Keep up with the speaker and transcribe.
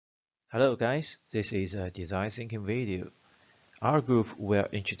Hello guys, this is a design thinking video. Our group will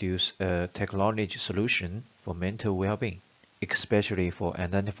introduce a technology solution for mental well-being, especially for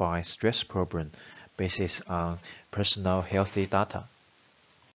identifying stress problems based on personal healthy data.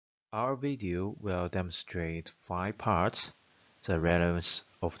 Our video will demonstrate 5 parts: the relevance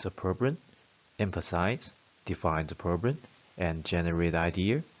of the problem, emphasize, define the problem, and generate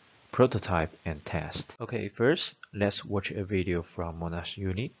idea, prototype, and test. Okay, first, let's watch a video from Monash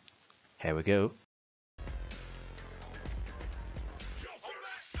unit. Here we go.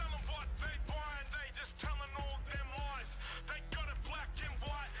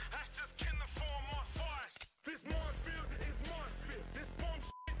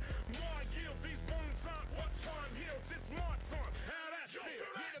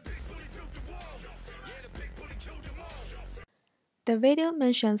 The video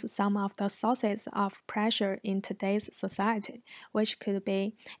mentions some of the sources of pressure in today's society, which could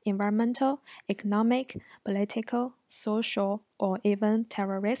be environmental, economic, political, social, or even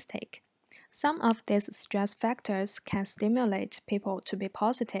terroristic. Some of these stress factors can stimulate people to be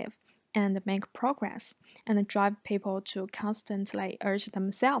positive and make progress, and drive people to constantly urge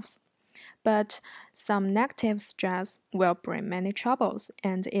themselves. But some negative stress will bring many troubles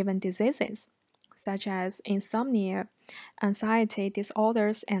and even diseases, such as insomnia, anxiety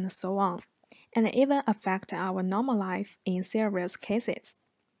disorders, and so on, and even affect our normal life in serious cases.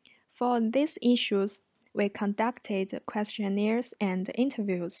 For these issues, we conducted questionnaires and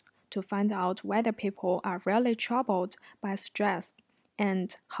interviews to find out whether people are really troubled by stress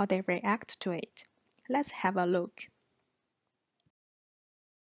and how they react to it. Let's have a look.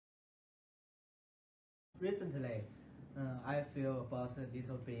 Recently, I feel about a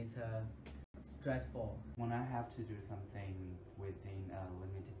little bit stressful. When I have to do something within a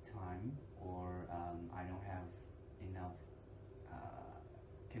limited time, or I don't have enough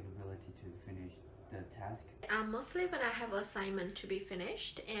capability to finish the task. Mostly when I have assignment to be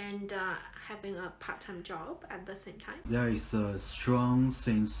finished and having a part-time job at the same time. There is a strong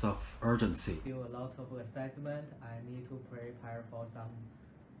sense of urgency. I feel a lot of assessment. I need to prepare for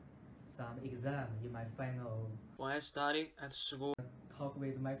some exam in my final. When I study at school, Talk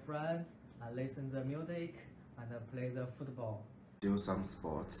with my friends, I listen the music, and play the football. Do some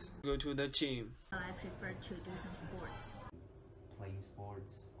sports. go to the gym. I prefer to do some sports. Playing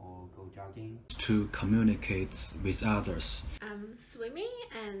sports or go jogging. To communicate with others. Swimming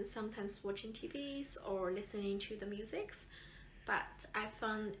and sometimes watching TVs or listening to the musics, but I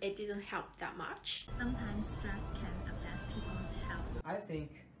found it didn't help that much. Sometimes stress can affect people's health. I think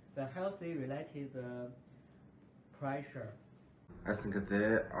the healthy related pressure. I think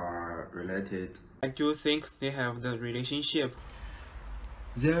they are related. I do think they have the relationship.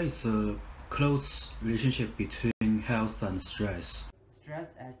 There is a close relationship between health and stress. Stress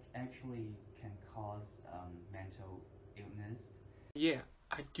actually can cause mental illness. Yeah,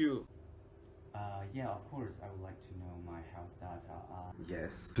 I do. Yeah, of course, I would like to know my health data.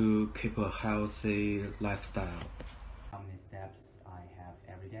 Yes. To keep a healthy lifestyle. How many steps I have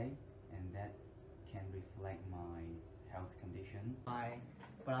every day, and that can reflect my health condition. My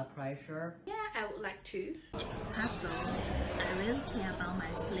blood pressure. Yeah, I would like to. If possible, I really care about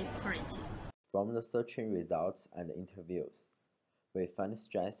my sleep quality. From the searching results and interviews, we find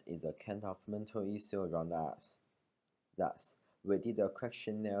stress is a kind of mental issue around us. Thus, we did a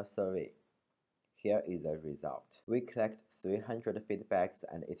questionnaire survey. Here is the result. We collect 300 feedbacks,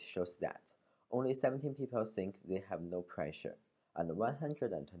 and it shows that only 17 people think they have no pressure, and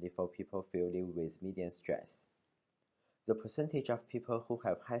 124 people feel live with medium stress. The percentage of people who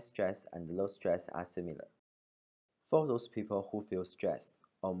have high stress and low stress are similar. For those people who feel stressed,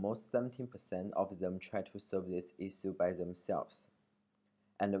 almost 17% of them try to solve this issue by themselves.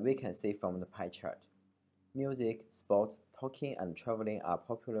 And we can see from the pie chart, music, sports, talking, and traveling are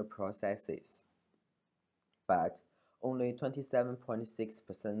popular processes. But only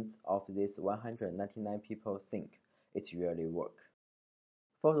 27.6% of these 199 people think it really works.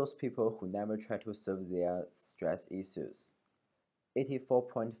 For those people who never try to solve their stress issues,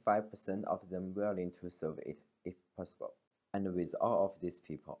 84.5% of them willing to solve it if possible. And with all of these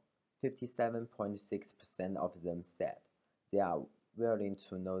people, 57.6% of them said they are willing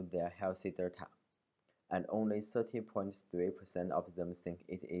to know their healthy data, and only 30.3% of them think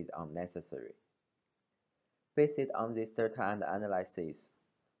it is unnecessary. Based on this data and analysis,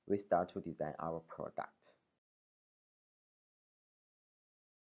 we start to design our product.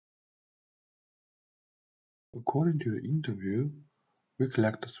 According to the interview, we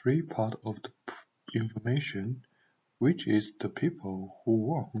collect 3 parts of the information, which is the people who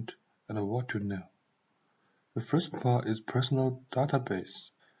want and what to know. The first part is personal database,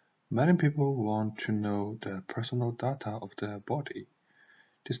 Many people want to know the personal data of their body.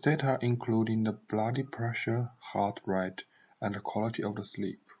 This data including the blood pressure, heart rate, and the quality of the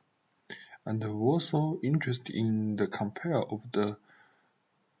sleep. And they're also interested in the compare of the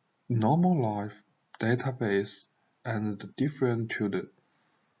normal life database and the different to the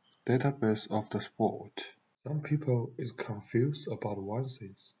database of the sport. Some people is confused about one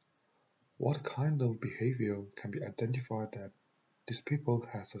thing. What kind of behavior can be identified that these people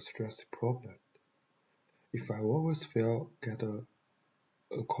has a stress problem? If I always feel get a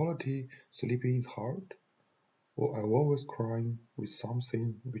quality sleeping is hard, or I always crying with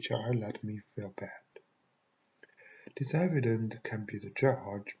something which I let me feel bad. This evidence can be the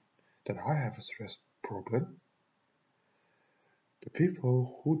judge that I have a stress problem. The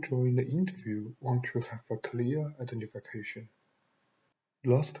people who join the interview want to have a clear identification.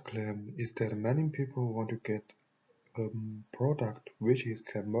 Last claim is that many people want to get a product which is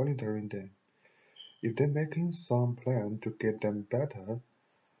can monitoring them. If they're making some plan to get them better,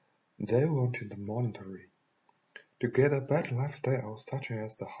 they want the monitoring. To get a better lifestyle such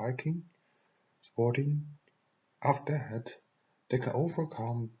as the hiking, sporting, after that, they can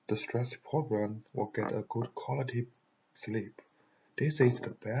overcome the stress problem or get a good quality sleep. This is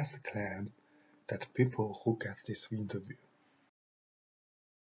the best claim that people who get this interview.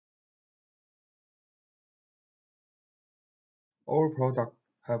 Our product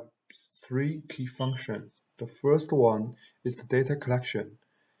have three key functions. The first one is the data collection.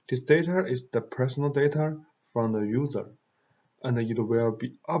 This data is the personal data from the user, and it will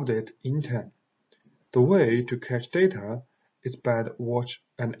be updated in time. The way to catch data is by the watch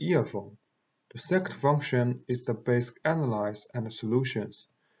and earphone. The second function is the basic analysis and solutions.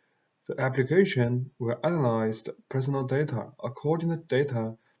 The application will analyze the personal data according to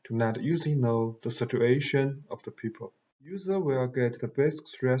data to let user know the situation of the people. User will get the basic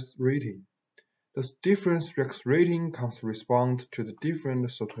stress rating. The different stress rating can respond to the different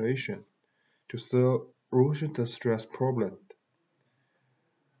situation to solution the stress problem.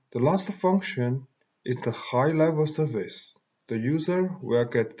 The last function is the high-level service. The user will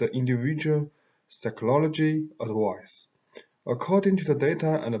get the individual psychology advice according to the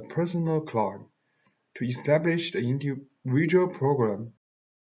data and the personal climb to establish the individual program.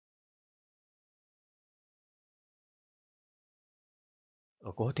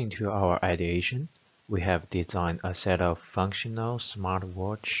 According to our ideation, we have designed a set of functional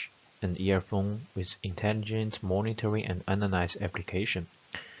smartwatch and earphone with intelligent monitoring and analysis application.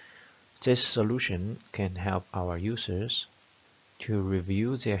 This solution can help our users to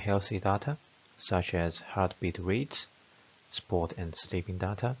review their healthy data, such as heartbeat rates, sport and sleeping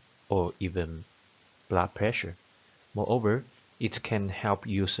data, or even blood pressure. Moreover, it can help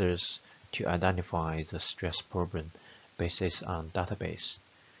users to identify the stress problem based on database.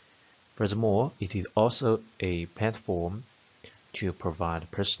 Furthermore, it is also a platform to provide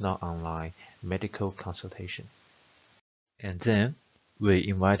personal online medical consultation. And then we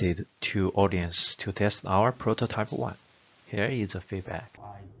invited two audience to test our prototype 1. Here is the feedback.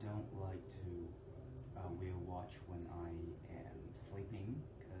 I don't like to wear watch when I am sleeping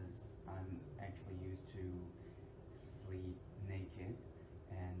because I'm actually used to sleep naked,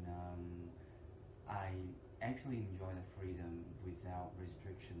 and I actually enjoy the freedom without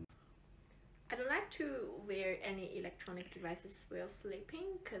restriction. I don't like to wear any electronic devices while sleeping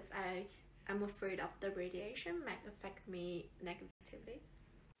because I'm afraid of the radiation might affect me negatively.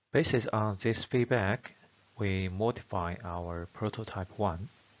 Based on this feedback, we modify our prototype 1.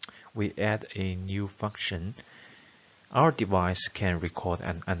 We add a new function. Our device can record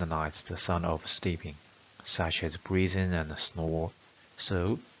and analyze the sound of sleeping, such as breathing and snore,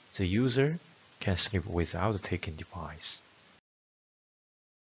 so the user can sleep without taking device.